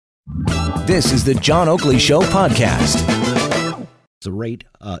This is the John Oakley Show podcast. The rate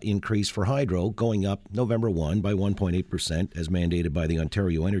increase for hydro going up November 1 by 1.8% as mandated by the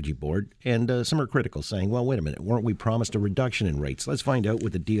Ontario Energy Board. And some are critical, saying, well, wait a minute, weren't we promised a reduction in rates? Let's find out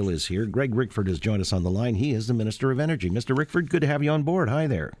what the deal is here. Greg Rickford has joined us on the line. He is the Minister of Energy. Mr. Rickford, good to have you on board. Hi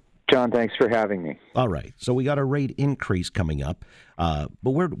there. John, thanks for having me. All right. So we got a rate increase coming up.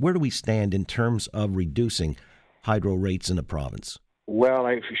 But where do we stand in terms of reducing hydro rates in the province? Well,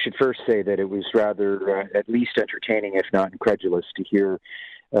 I should first say that it was rather at least entertaining, if not incredulous, to hear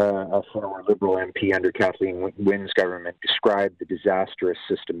a former Liberal MP under Kathleen Wynne's government describe the disastrous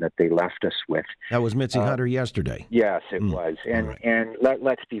system that they left us with. That was Mitzi Hunter yesterday. Yes, it was. And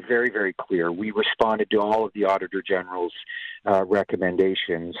let's be very, very clear. We responded to all of the Auditor General's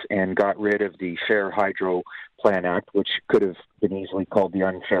recommendations and got rid of the Fair Hydro Plan Act, which could have been easily called the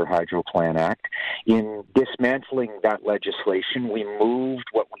Unfair Hydro Plan Act. In dismantling that legislation, we moved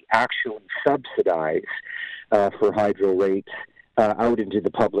what we actually subsidize for hydro rates out into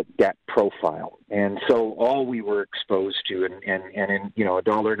the public debt profile. And so all we were exposed to, and in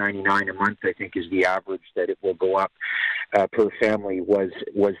 $1.99 a month, I think, is the average that it will go up per family, was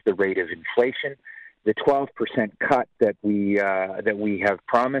the rate of inflation. The 12% cut that we have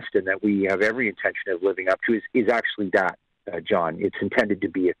promised and that we have every intention of living up to is actually that, John. It's intended to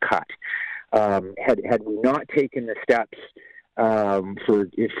be a cut. Had we not taken the steps,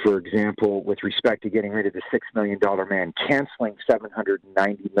 for example, with respect to getting rid of the $6 million man, canceling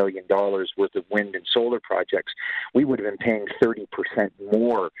 $790 million worth of wind and solar projects, we would have been paying 30%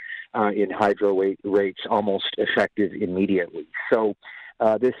 more in hydro rates, almost effective immediately. So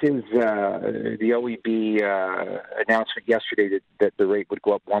this is the OEB announcement yesterday that the rate would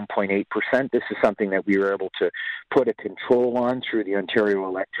go up 1.8%. This is something that we were able to put a control on through the Ontario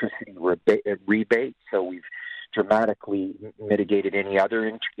electricity rebate. So we've dramatically mitigated any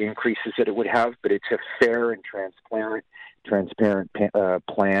other increases that it would have, but it's a fair and transparent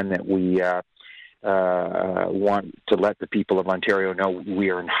plan that we want to let the people of Ontario know we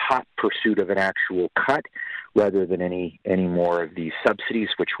are in hot pursuit of an actual cut rather than any more of these subsidies,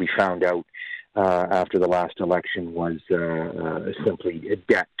 which we found out after the last election was simply a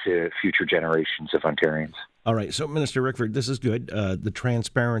debt to future generations of Ontarians. All right. So, Minister Rickford, this is good. The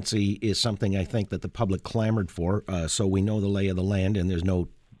transparency is something I think that the public clamored for, so we know the lay of the land and there's no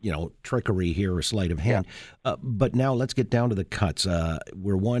trickery here or sleight of hand. Yeah. But now let's get down to the cuts.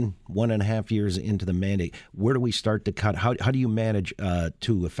 We're 1.5 years into the mandate. Where do we start to cut? How do you manage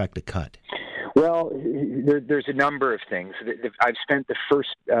to effect a cut? Well, there's a number of things. I've spent the first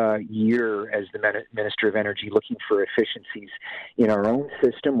year as the Minister of Energy looking for efficiencies in our own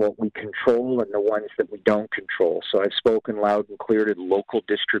system, what we control and the ones that we don't control. So I've spoken loud and clear to the local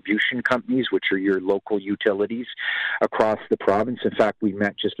distribution companies, which are your local utilities across the province. In fact, we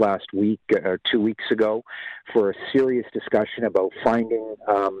met just last week, 2 weeks ago, for a serious discussion about finding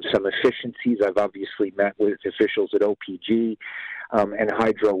some efficiencies. I've obviously met with officials at OPG and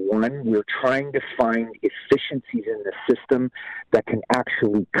Hydro One. We're trying to find efficiencies in the system that can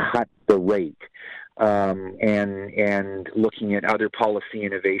actually cut the rate, and looking at other policy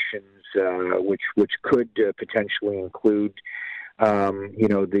innovations, which could potentially include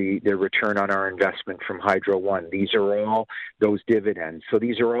the return on our investment from Hydro One. These are all those dividends. So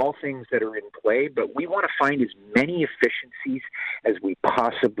these are all things that are in play, but we want to find as many efficiencies as we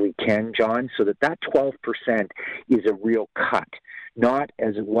possibly can, John, so that 12% is a real cut. Not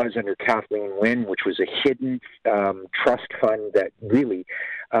as it was under Kathleen Wynne, which was a hidden trust fund that really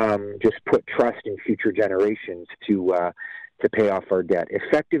just put trust in future generations to pay off our debt.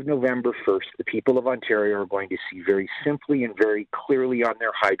 Effective November 1st, the people of Ontario are going to see very simply and very clearly on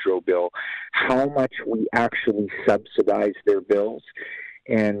their hydro bill how much we actually subsidize their bills.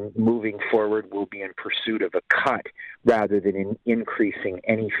 And moving forward, we'll be in pursuit of a cut rather than in increasing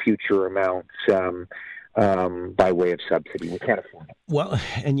any future amounts by way of subsidy. We can't afford it. Well,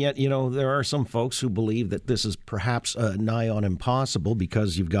 and yet, there are some folks who believe that this is perhaps nigh on impossible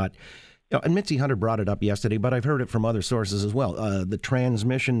because you've got, and Mitzi Hunter brought it up yesterday, but I've heard it from other sources as well. The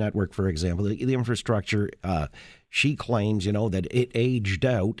transmission network, for example, the infrastructure, she claims, that it aged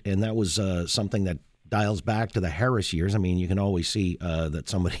out, and that was something that dials back to the Harris years. I mean, you can always see that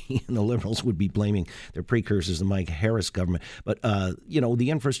somebody in the Liberals would be blaming their precursors, the Mike Harris government. But, the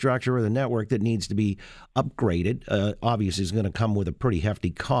infrastructure or the network that needs to be upgraded, obviously is going to come with a pretty hefty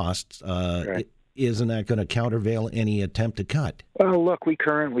cost. Right. Isn't that going to countervail any attempt to cut? Well, look, we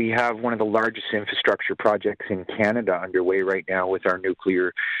currently have one of the largest infrastructure projects in Canada underway right now with our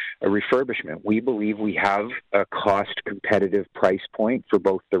nuclear refurbishment. We believe we have a cost-competitive price point for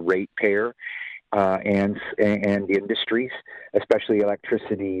both the ratepayer and industries, especially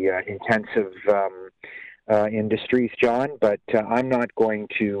electricity intensive industries, John. But I'm not going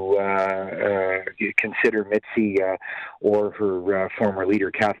to consider Mitzi or her former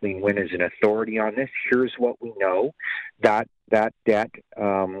leader Kathleen Wynne as an authority on this. Here's what we know: that debt,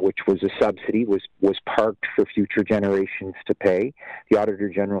 which was a subsidy, was parked for future generations to pay. The Auditor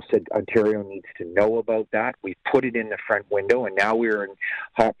General said Ontario needs to know about that. We put it in the front window, and now we're in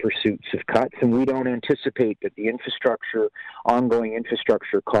hot pursuits of cuts, and we don't anticipate that the ongoing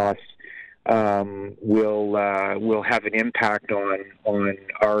infrastructure costs will have an impact on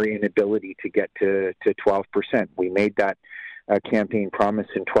our inability to get to 12%. We made that campaign promise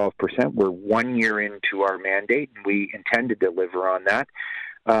in 12%. We're 1 year into our mandate, and we intend to deliver on that.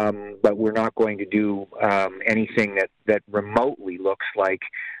 But we're not going to do anything that remotely looks like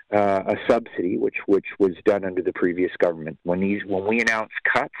a subsidy, which was done under the previous government. When we announce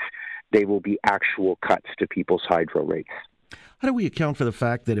cuts, they will be actual cuts to people's hydro rates. How do we account for the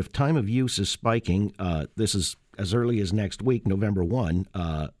fact that if time of use is spiking, this is as early as next week, November 1,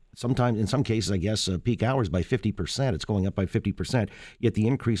 sometimes in some cases, I guess, peak hours by 50%, it's going up by 50%, yet the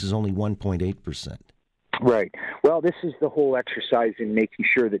increase is only 1.8%. Right. Well, this is the whole exercise in making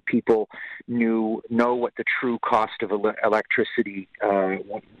sure that people know what the true cost of electricity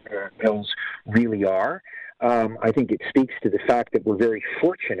bills really are. I think it speaks to the fact that we're very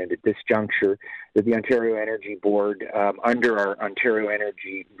fortunate at this juncture that the Ontario Energy Board, under our Ontario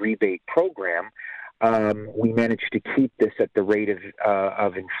Energy Rebate Program, we managed to keep this at the rate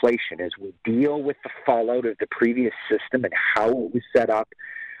of inflation. As we deal with the fallout of the previous system and how it was set up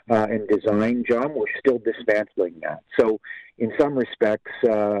and designed, John, we're still dismantling that. So in some respects,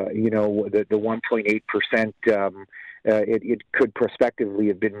 the 1.8%, it could prospectively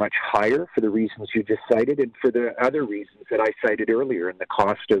have been much higher for the reasons you just cited and for the other reasons that I cited earlier, and the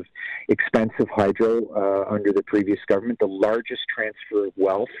cost of expensive hydro under the previous government, the largest transfer of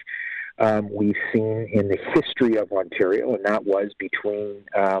wealth we've seen in the history of Ontario, and that was between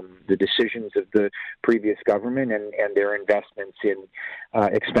the decisions of the previous government and their investments in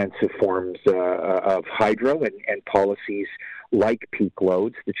expensive forms of hydro and policies like peak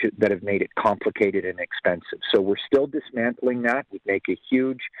loads that have made it complicated and expensive. So we're still dismantling that. We'd make a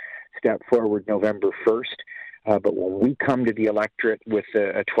huge step forward November 1st. But when we come to the electorate with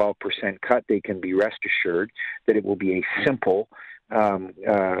a 12% cut, they can be rest assured that it will be a simple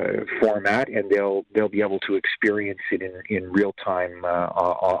format, and they'll be able to experience it in real time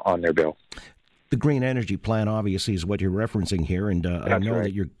on their bill. The Green Energy Plan, obviously, is what you're referencing here, and I know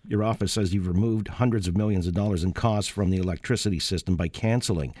that your office says you've removed hundreds of millions of dollars in costs from the electricity system by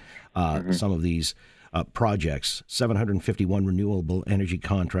canceling some of these projects. 751 renewable energy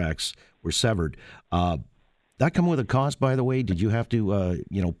contracts were severed. That come with a cost, by the way. Did you have to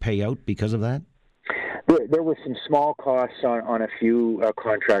pay out because of that? There were some small costs on a few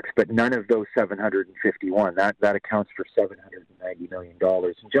contracts, but none of those 751. That accounts for $790 million.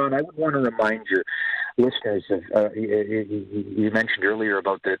 And John, I would want to remind your listeners of you mentioned earlier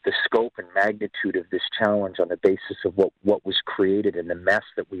about the scope and magnitude of this challenge on the basis of what was created and the mess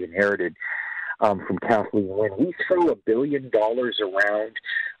that we inherited from Kathleen Wynne. We throw $1 billion around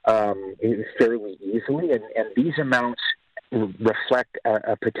fairly easily, and these amounts reflect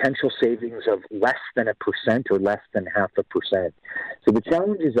a potential savings of less than 1% or less than 0.5%. So the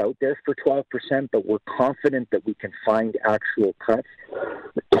challenge is out there for 12%, but we're confident that we can find actual cuts.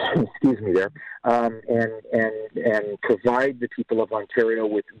 Excuse me, there, and provide the people of Ontario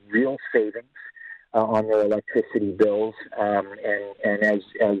with real savings on their electricity bills. And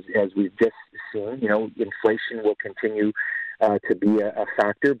as we've just seen, inflation will continue to be a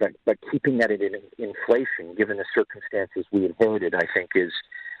factor, but keeping that in inflation, given the circumstances we inherited, I think is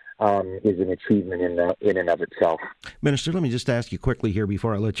an achievement in and of itself. Minister, let me just ask you quickly here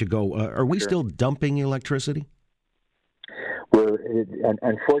before I let you go. Are we still dumping electricity?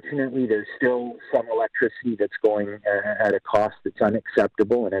 Unfortunately, there's still some electricity that's going at a cost that's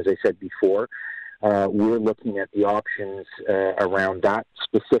unacceptable, and as I said before, we're looking at the options around that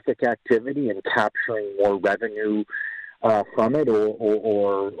specific activity and capturing more revenue from it,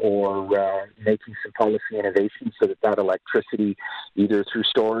 or making some policy innovations so that electricity, either through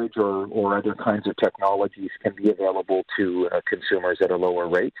storage or other kinds of technologies, can be available to consumers at a lower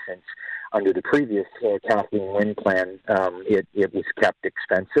rate. Since under the previous Kathleen Wynne plan, it was kept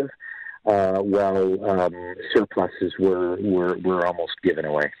expensive, while surpluses were almost given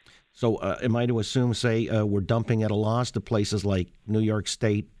away. So, am I to assume, say, we're dumping at a loss to places like New York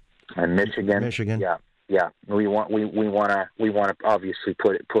State and Michigan? Yeah, we want to obviously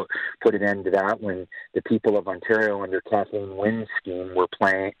put an end to that. When the people of Ontario under Kathleen Wynne's scheme were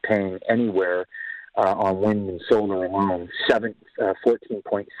paying anywhere on wind and solar alone,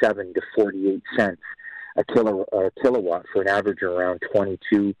 14.7 to 48 cents a kilowatt for an average around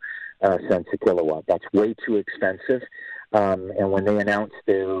 22 cents a kilowatt. That's way too expensive. And when they announced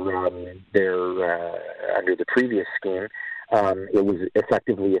their under the previous scheme, it was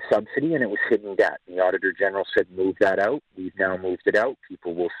effectively a subsidy and it was hidden debt. The Auditor General said move that out. We've now moved it out.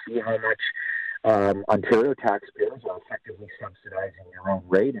 People will see how much Ontario taxpayers are effectively subsidizing their own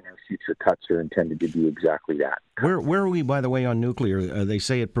rate, and our future cuts are intended to do exactly that. Where are we, by the way, on nuclear? They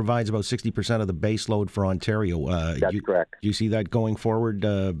say it provides about 60% of the base load for Ontario. That's correct. Do you see that going forward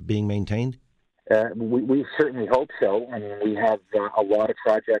being maintained? We certainly hope so. I mean, we have a lot of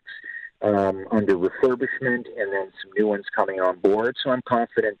projects under refurbishment and then some new ones coming on board. So I'm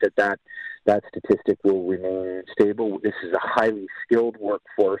confident that statistic will remain stable. This is a highly skilled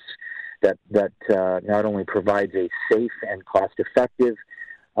workforce that not only provides a safe and cost-effective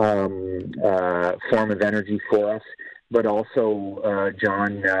form of energy for us, but also,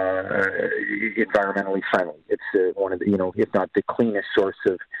 John, environmentally friendly. It's one of the, if not the cleanest source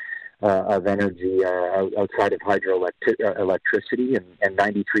of energy outside of hydroelectricity, and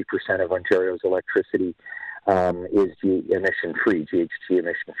 93% of Ontario's electricity is emission-free, GHG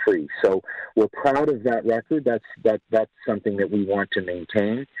emission-free. So we're proud of that record. That's something that we want to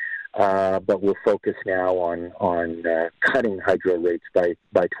maintain. But we're focused now on cutting hydro rates by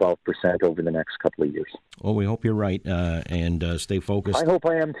 12% over the next couple of years. Well, we hope you're right, and stay focused. I hope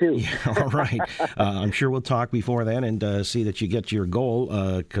I am too. Yeah, all right. I'm sure we'll talk before then and see that you get your goal,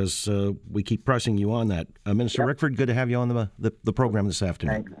 because we keep pressing you on that. Minister Rickford, good to have you on the program this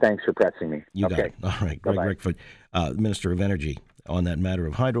afternoon. Thanks for pressing me. You got it. All right. Greg Rickford, Minister of Energy, on that matter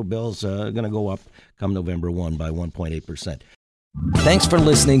of hydro bills, going to go up come November 1 by 1.8%. Thanks for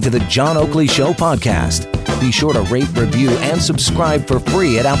listening to the John Oakley Show podcast. Be sure to rate, review, and subscribe for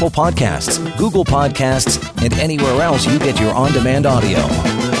free at Apple Podcasts, Google Podcasts, and anywhere else you get your on-demand audio.